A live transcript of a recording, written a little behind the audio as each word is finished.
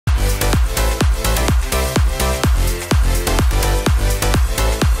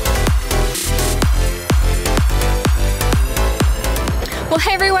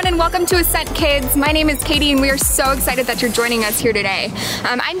and welcome to Ascent Kids. My name is Katie and we are so excited that you're joining us here today.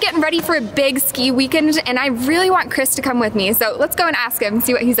 I'm getting ready for a big ski weekend and I really want Chris to come with me, so let's go and ask him and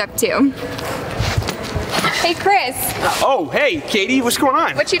see what he's up to. Hey Chris. Oh, hey Katie, what's going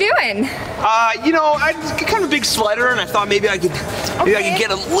on? What you doing? You know, I'm kind of a big sledder and I thought maybe I could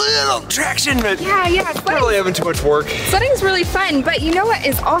get a little traction, but I'm not really having too much work. Sledding's really fun, but you know what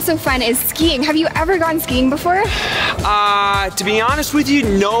is also fun is skiing. Have you ever gone skiing before? To be honest with you,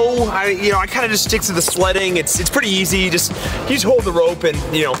 no. I kind of just stick to the sledding. It's pretty easy. You just hold the rope and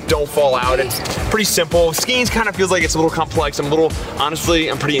don't fall out. It's pretty simple. Skiing kind of feels like it's a little complex.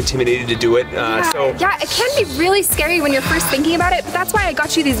 Honestly, I'm pretty intimidated to do it. Yeah, it can be really scary when you're first thinking about it, but that's why I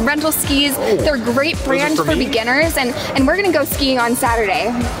got you these rental skis. They're a great brand for beginners, and we're gonna go skiing on Saturday.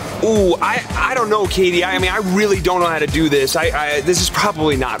 Ooh, I don't know, Katie. I mean, I really don't know how to do this. This is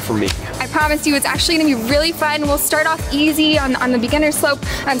probably not for me. I promise you, it's actually gonna be really fun. We'll start off easy on the beginner slope.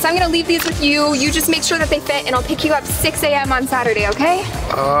 So I'm gonna leave these with you. You just make sure that they fit, and I'll pick you up 6 a.m. on Saturday, okay?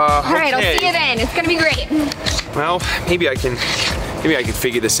 All right, I'll see you then. It's gonna be great. Well, maybe I can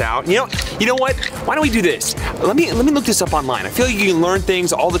figure this out. You know what? Why don't we do this? Let me look this up online. I feel like you can learn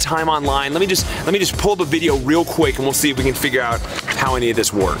things all the time online. Let me just pull up a video real quick and we'll see if we can figure out how any of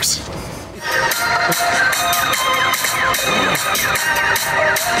this works.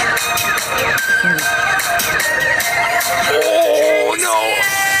 Oh no!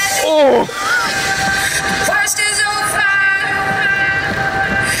 Oh! Worst is over.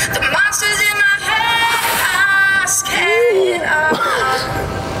 The monsters in my head are scared of.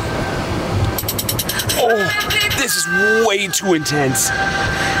 Oh, this is way too intense.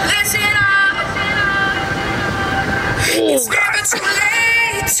 Listen up. It's never too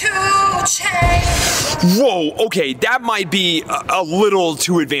late to change. Whoa, okay, that might be a little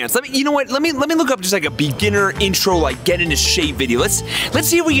too advanced. You know what? Let me look up just like a beginner intro, like get into shape video. Let's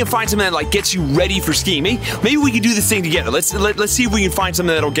see if we can find something that like gets you ready for skiing. Maybe we can do this thing together. Let's see if we can find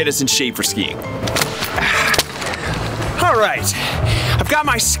something that'll get us in shape for skiing. All right, I've got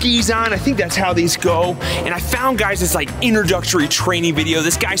my skis on. I think that's how these go. And I found, guys, this like introductory training video.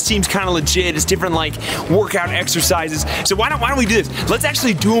 This guy seems kind of legit. It's different like workout exercises. So why don't we do this? Let's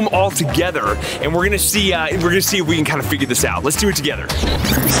actually do them all together, and we're gonna see if we can kind of figure this out. Let's do it together.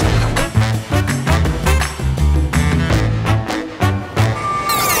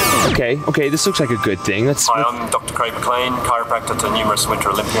 Okay, this looks like a good thing. Hi, I'm Dr. Craig McLean, chiropractor to numerous Winter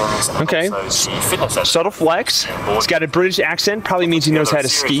Olympians. Okay. Also the fitness expert. Subtle flex. He's got a British accent. Probably means he knows how to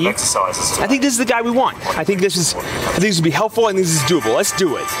ski. I think this is the guy we want. I think this would be helpful, and this is doable. Let's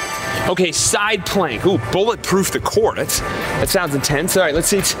do it. Okay, side plank. Ooh, bulletproof the core. That sounds intense. All right, let's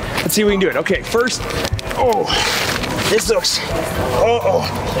see if we can do it. Okay, first. This looks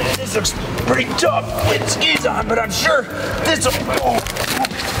pretty tough with skis on, but I'm sure this will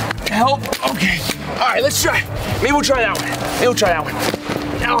help. Okay. All right, let's try. Maybe we'll try that one.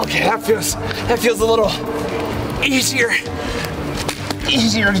 Okay, that feels a little easier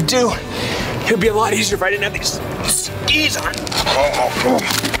to do. It would be a lot easier if I didn't have these skis on.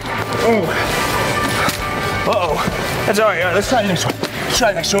 That's all right. Let's try the next one.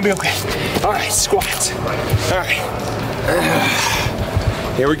 It'll be okay. All right, squats. All right.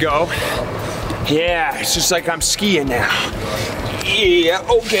 Here we go. Yeah, it's just like I'm skiing now. Yeah,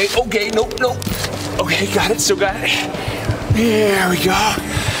 okay, nope. Okay, got it, still got it. There we go.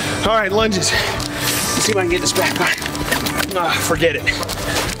 All right, lunges. Let's see if I can get this back on. Forget it.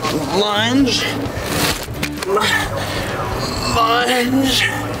 Lunge.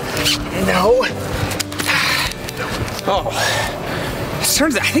 No. It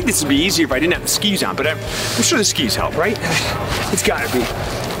turns out, I think this would be easier if I didn't have the skis on, but I'm sure the skis help, right? It's gotta be.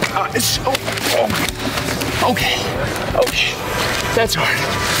 Okay. That's hard.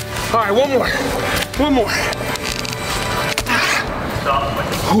 All right, one more.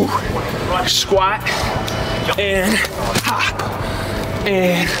 Squat and hop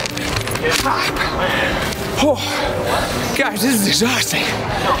and hop. Oh, guys, this is exhausting.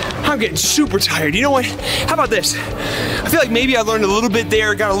 I'm getting super tired. You know what? How about this? I feel like maybe I learned a little bit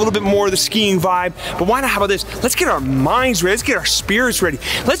there, got a little bit more of the skiing vibe, but why not? How about this? Let's get our minds ready. Let's get our spirits ready.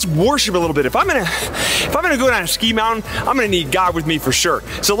 Let's worship a little bit. If I'm gonna go down a ski mountain, I'm gonna need God with me for sure.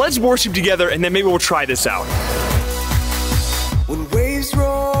 So let's worship together, and then maybe we'll try this out. When waves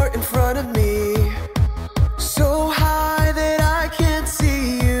roar in front of me, so high that I can't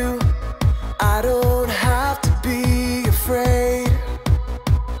see you, I don't have to be afraid.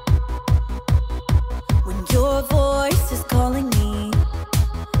 When your voice is calling me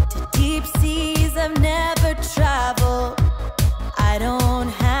to deep seas I've never traveled, I don't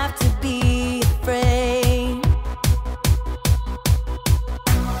have to be afraid.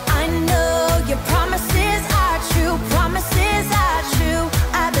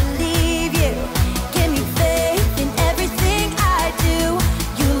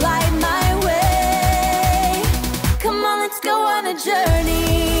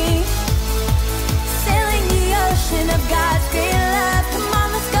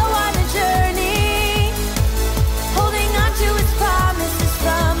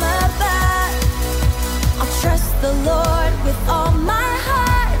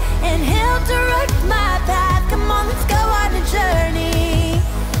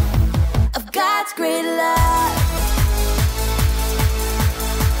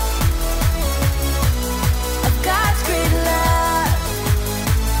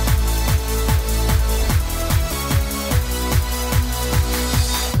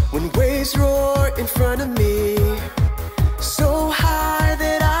 when waves roar in front of me, so high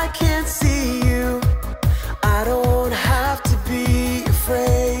that I can't see you. I don't have to be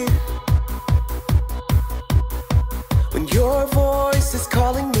afraid. When your voice is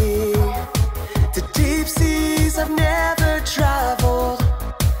calling me to deep seas I've never traveled,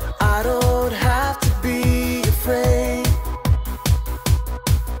 I don't have to be afraid.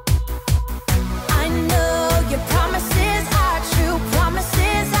 I know your promises are true,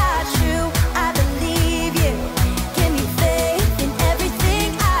 promises are true. I believe you. Give me faith in everything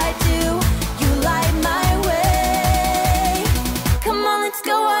I do. You light my way. Come on, let's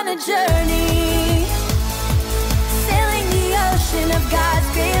go on a journey, sailing the ocean of God's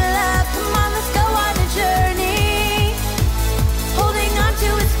great love. Come on, let's go on a journey, holding on to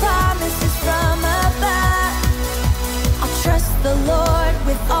His promises from above. I'll trust the Lord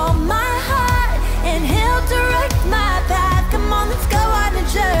with all my heart, and He'll direct my path. Come on, let's go on a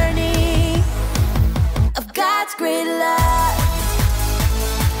journey of God's great love,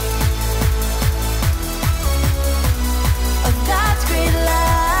 of God's great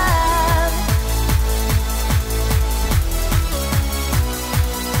love.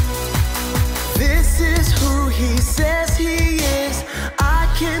 This is who He says He is. I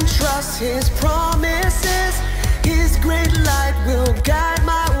can trust His promises. His great light will guide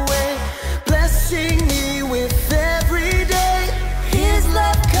my way, blessing me with every day. His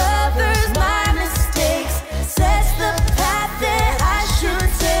love covers my mistakes, sets the path that I should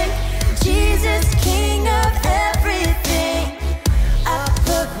take. Jesus, King of everything, I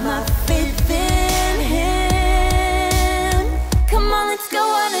put my faith in Him. Come on, let's go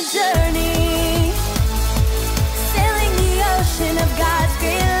on a journey, sailing the ocean of God's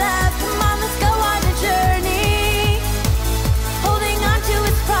great love. Come on, let's go on a journey, holding on to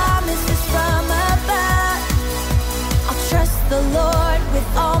His promises from above. I'll trust the Lord with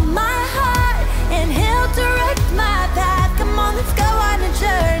all my heart, and He'll direct my path. Come on, let's go on a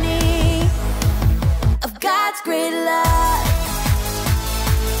journey of God's great love,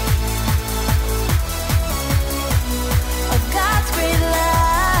 of God's great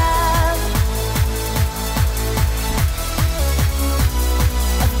love,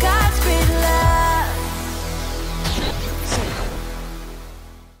 of God's great love.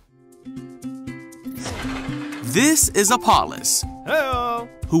 This is Apollos,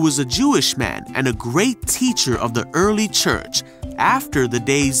 who was a Jewish man and a great teacher of the early church after the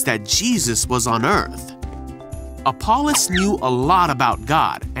days that Jesus was on earth. Apollos knew a lot about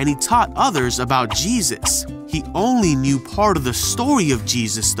God, and he taught others about Jesus. He only knew part of the story of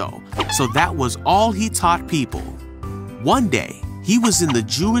Jesus, though, so that was all he taught people. One day, he was in the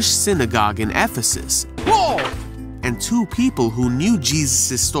Jewish synagogue in Ephesus, and two people who knew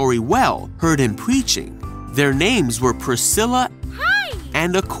Jesus' story well heard him preaching. Their names were Priscilla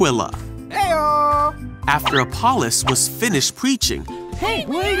and Aquila. After Apollos was finished preaching, Hey,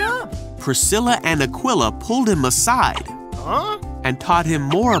 wait up! Priscilla and Aquila pulled him aside and taught him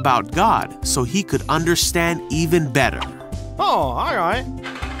more about God so he could understand even better. Oh, all right.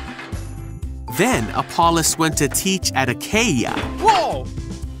 Then Apollos went to teach at Achaia. Whoa!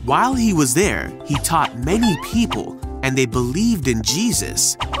 While he was there, he taught many people, and they believed in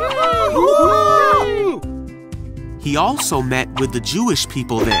Jesus. He also met with the Jewish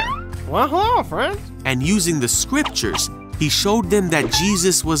people there, Well, hello, friends. and using the scriptures, he showed them that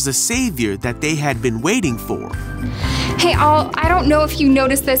Jesus was the Savior that they had been waiting for. Hey all, I don't know if you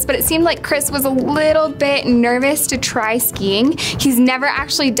noticed this, but it seemed like Chris was a little bit nervous to try skiing. He's never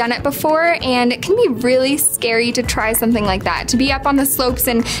actually done it before, and it can be really scary to try something like that. To be up on the slopes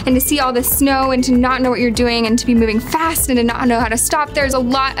and to see all the snow and to not know what you're doing and to be moving fast and to not know how to stop. There's a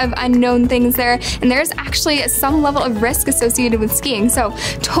lot of unknown things there, and there's actually some level of risk associated with skiing. So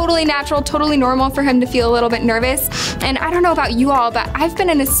totally natural, totally normal for him to feel a little bit nervous. And I don't know about you all, but I've been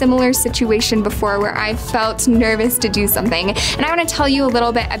in a similar situation before where I felt nervous to do something. And I want to tell you a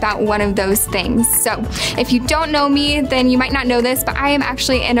little bit about one of those things. So if you don't know me, then you might not know this, but I am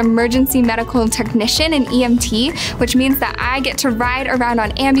actually an emergency medical technician, an EMT, which means that I get to ride around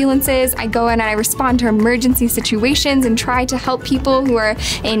on ambulances. I go in and I respond to emergency situations and try to help people who are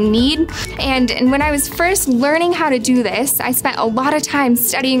in need. And when I was first learning how to do this, I spent a lot of time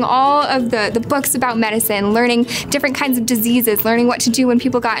studying all of the books about medicine, learning different kinds of of diseases, learning what to do when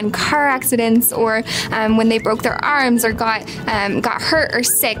people got in car accidents, or when they broke their arms or got hurt or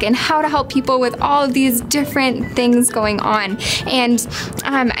sick, and how to help people with all of these different things going on. And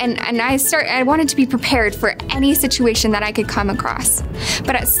I wanted to be prepared for any situation that I could come across.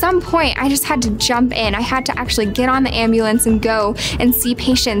 But at some point, I just had to jump in. I had to actually get on the ambulance and go and see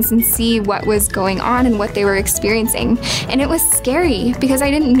patients and see what was going on and what they were experiencing. And it was scary because I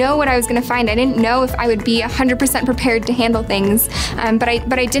didn't know what I was going to find. I didn't know if I would be 100% prepared to handle things, but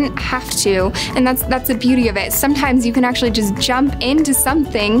I didn't have to. And that's the beauty of it. Sometimes you can actually just jump into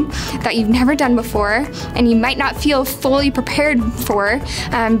something that you've never done before, and you might not feel fully prepared for,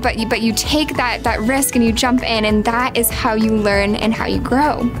 but you take that risk and you jump in, and that is how you learn and how you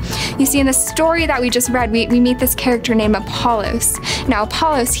grow. You see, in the story that we just read, we meet this character named Apollos. Now,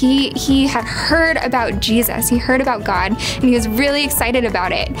 Apollos, he had heard about Jesus, he heard about God, and he was really excited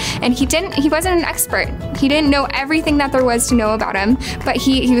about it. And he wasn't an expert. He didn't know everything that there was to know about him, but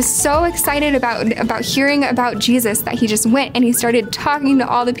he was so excited about hearing about Jesus that he just went and he started talking to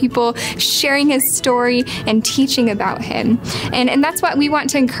all the people, sharing his story and teaching about him. And that's what we want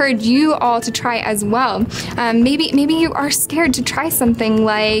to encourage you all to try as well. Maybe you are scared to try something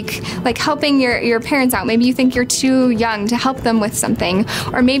like helping your parents out. Maybe you think you're too young to help them with something,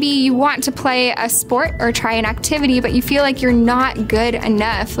 or maybe you want to play a sport or try an activity, but you feel like you're not good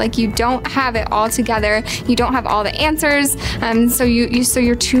enough, like you don't have it all together, you don't have all the answers, so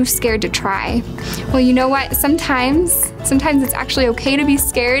you're too scared to try. Well, you know what? Sometimes it's actually okay to be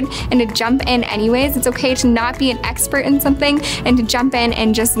scared and to jump in anyways. It's okay to not be an expert in something and to jump in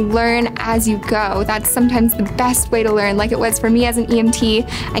and just learn as you go. That's sometimes the best way to learn, like it was for me as an EMT.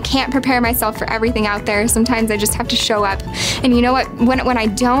 I can't prepare myself for everything out there. Sometimes I just have to show up. And you know what? When I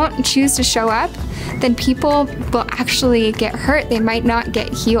don't choose to show up, then people will actually get hurt. They might not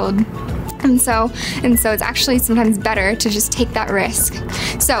get healed. And so it's actually sometimes better to just take that risk.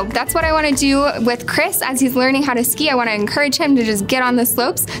 So that's what I want to do with Chris as he's learning how to ski. I want to encourage him to just get on the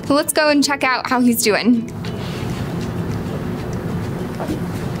slopes. So let's go and check out how he's doing.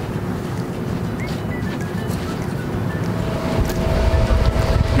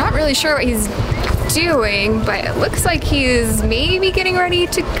 Not really sure what he's doing, but it looks like he's maybe getting ready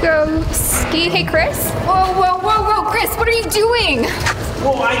to go ski. Hey, Chris? Whoa, Chris, what are you doing?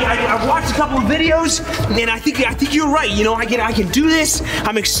 Well, I watched a couple of videos, and I think you're right. You know, I can do this.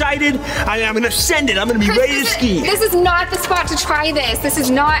 I'm excited. I'm gonna send it. I'm gonna be ready to ski. This is not the spot to try this. This is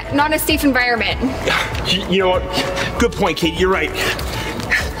not a safe environment. You know what? Good point, Kate. You're right.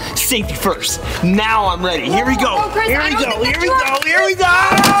 Safety first. Now I'm ready. Here we go. Chris, Here we go. Here we go. Here we go.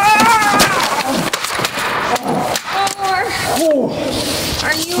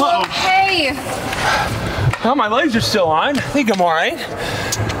 Are you okay? Well, my legs are still on. I think I'm all right.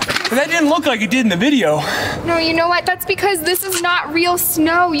 But that didn't look like it did in the video. No, you know what? That's because this is not real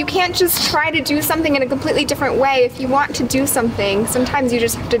snow. You can't just try to do something in a completely different way. If you want to do something, sometimes you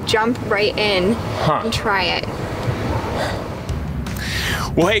just have to jump right in and try it.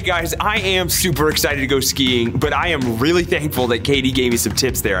 Well, hey guys, I am super excited to go skiing, but I am really thankful that Katie gave me some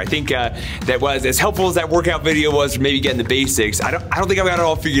tips there. I think that was as helpful as that workout video was for maybe getting the basics. I don't think I've got it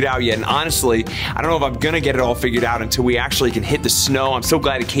all figured out yet, and honestly, I don't know if I'm gonna get it all figured out until we actually can hit the snow. I'm so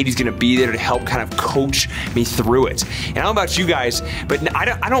glad that Katie's gonna be there to help kind of coach me through it. And I don't know about you guys, but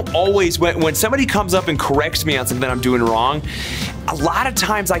I don't always, when somebody comes up and corrects me on something I'm doing wrong, a lot of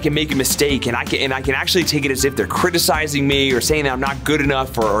times I can make a mistake and I can actually take it as if they're criticizing me or saying that I'm not good enough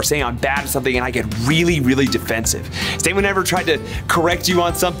or saying I'm bad at something, and I get really, really defensive. Has anyone ever tried to correct you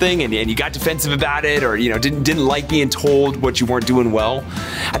on something and you got defensive about it, or didn't like being told what you weren't doing well?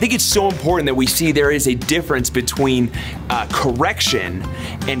 I think it's so important that we see there is a difference between correction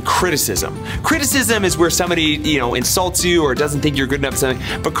and criticism. Criticism is where somebody insults you or doesn't think you're good enough at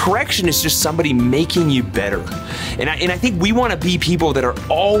something, but correction is just somebody making you better. And I think we want to be people that are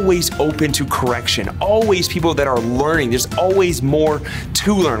always open to correction, always people that are learning. There's always more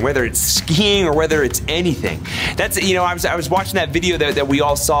to learn, whether it's skiing or whether it's anything. That's, I was watching that video that we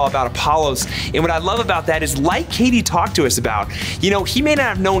all saw about Apollos, and what I love about that is, like Katie talked to us about, he may not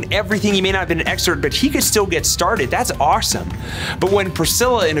have known everything, he may not have been an expert, but he could still get started. That's awesome. But when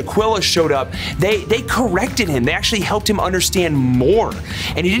Priscilla and Aquila showed up, they corrected him. They actually helped him understand more.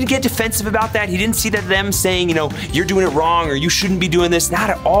 And he didn't get defensive about that. He didn't see that them saying, you're doing it wrong or you shouldn't be doing this. Not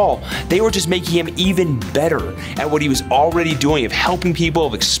at all. They were just making him even better at what he was already doing, of helping people,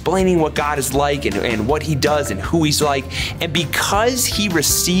 of explaining what God is like and what he does and who he's like. And because he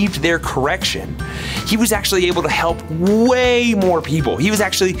received their correction, he was actually able to help way more people. He was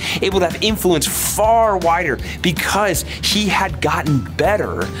actually able to have influence far wider because he had gotten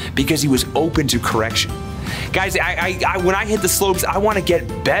better because he was open to correction. Guys, when I hit the slopes, I want to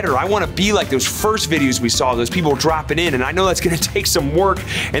get better. I want to be like those first videos we saw, those people dropping in, and I know that's going to take some work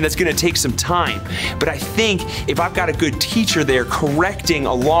and that's going to take some time. But I think if I've got a good teacher there correcting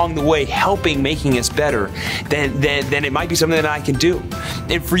along the way, helping, making us better, then it might be something that I can do.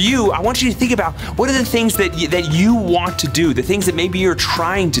 And for you, I want you to think about what are the things that you want to do, the things that maybe you're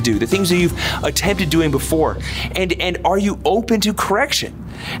trying to do, the things that you've attempted doing before, and are you open to correction?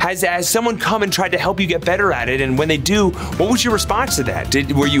 Has someone come and tried to help you get better at it, and when they do, what was your response to that?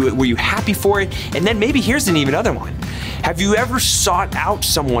 Were you happy for it? And then maybe here's an even other one. Have you ever sought out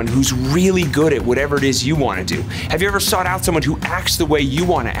someone who's really good at whatever it is you want to do? Have you ever sought out someone who acts the way you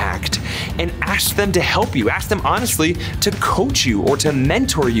want to act and asked them to help you? Ask them honestly to coach you or to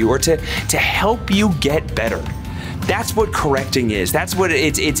mentor you or to help you get better. That's what correcting is. That's what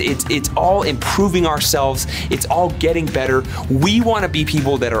it's all improving ourselves. It's all getting better. We want to be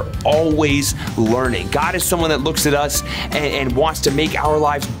people that are always learning. God is someone that looks at us and wants to make our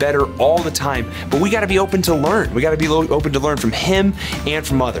lives better all the time, but we got to be open to learn. We got to be open to learn from Him and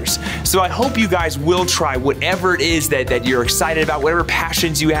from others. So I hope you guys will try whatever it is that you're excited about, whatever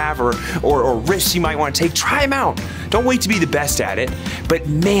passions you have or risks you might want to take. Try them out. Don't wait to be the best at it, but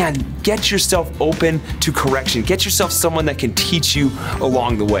man, get yourself open to correction. Get yourself someone that can teach you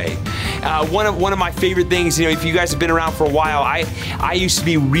along the way. One of my favorite things, if you guys have been around for a while, I used to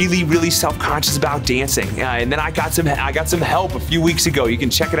be really self-conscious about dancing, and then I got some help a few weeks ago. You can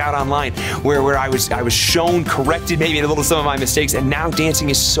check it out online, where I was shown, corrected maybe in a little some of my mistakes, and now dancing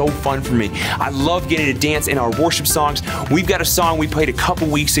is so fun for me. I love getting to dance in our worship songs. We've got a song we played a couple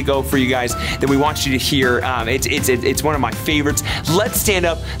weeks ago for you guys that we want you to hear. It's one of my favorites. Let's stand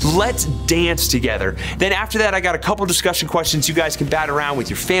up. Let's dance together. Then after that, I got a couple discussion questions you guys can bat around with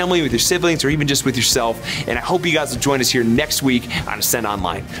your family, with your siblings, or even just with yourself. And I hope you guys will join us here next week on Ascent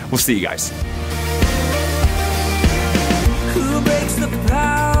Online. We'll see you guys. Who breaks the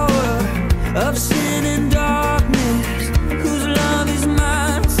power of sin and darkness? Whose love is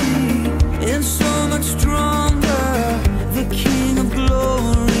mighty and so much stronger? The King of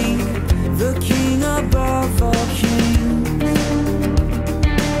glory, the King above all kings.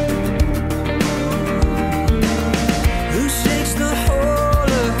 Who shakes the whole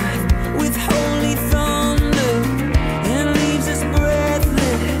earth with holy thunder and leaves us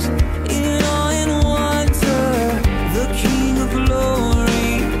breathless in awe and wonder? The King of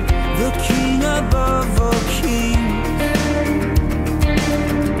glory, the King above all kings.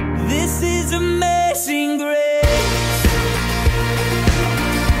 This is amazing grace.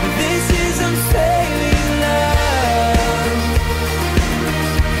 This is unfailing love.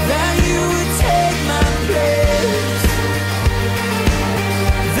 That you would take my place,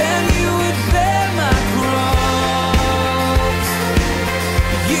 then you would bear my cross.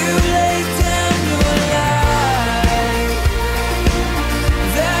 You laid down your life,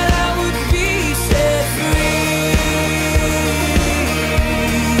 that I would be set free.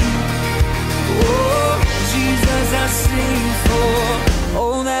 Oh, Jesus, I sing for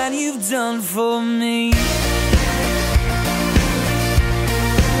all that you've done for me.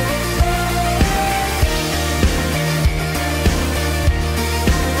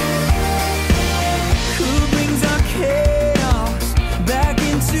 Who brings our chaos back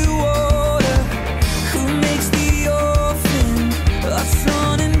into order? Who makes the orphan a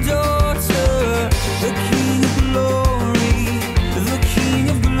son and daughter? The King of glory, the King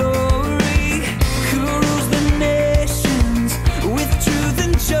of glory. Who rules the nations with truth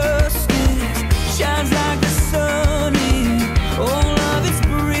and justice? Shines like the sun in all of its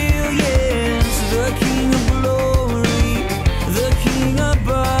brilliance. The King of glory, the King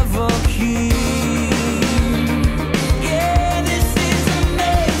above all kings. Yeah, this is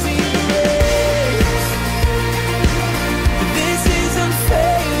amazing grace. This is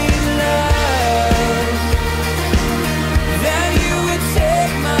unfailing love. That you would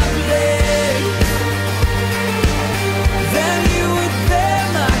take my place, then you would bear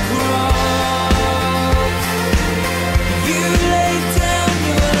my cross. You laid down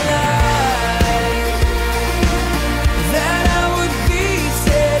your life, that I would be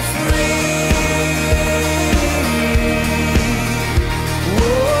set free.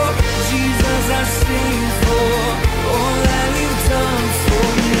 Oh, Jesus, I sing for all that you've done for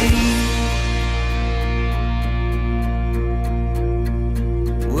me.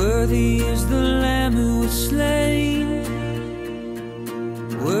 Worthy is the Lamb who was slain.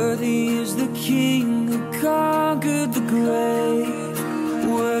 Worthy is the King who conquered the grave.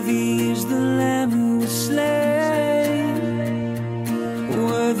 Worthy is the Lamb who was slain.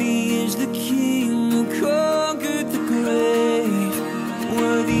 Worthy is the King who conquered the grave.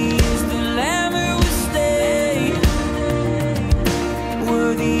 Worthy is the Lamb who was slain.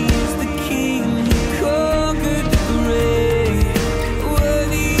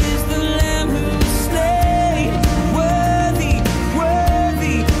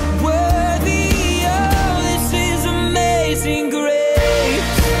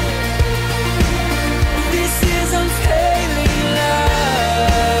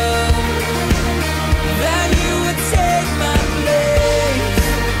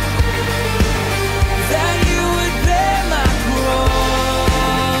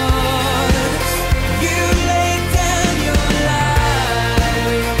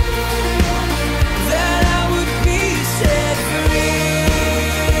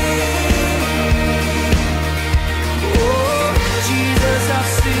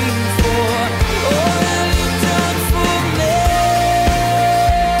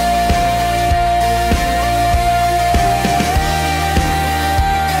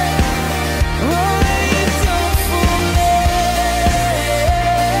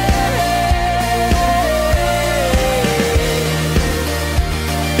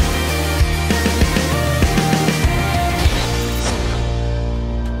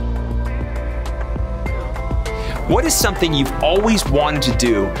 What is something you've always wanted to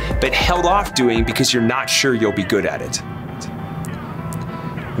do but held off doing because you're not sure you'll be good at it?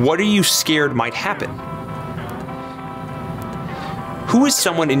 What are you scared might happen? Who is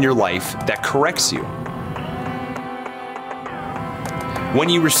someone in your life that corrects you? When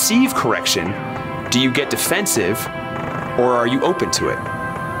you receive correction, do you get defensive or are you open to it?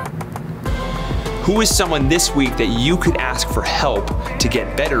 Who is someone this week that you could ask for help to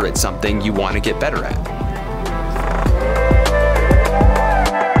get better at something you want to get better at?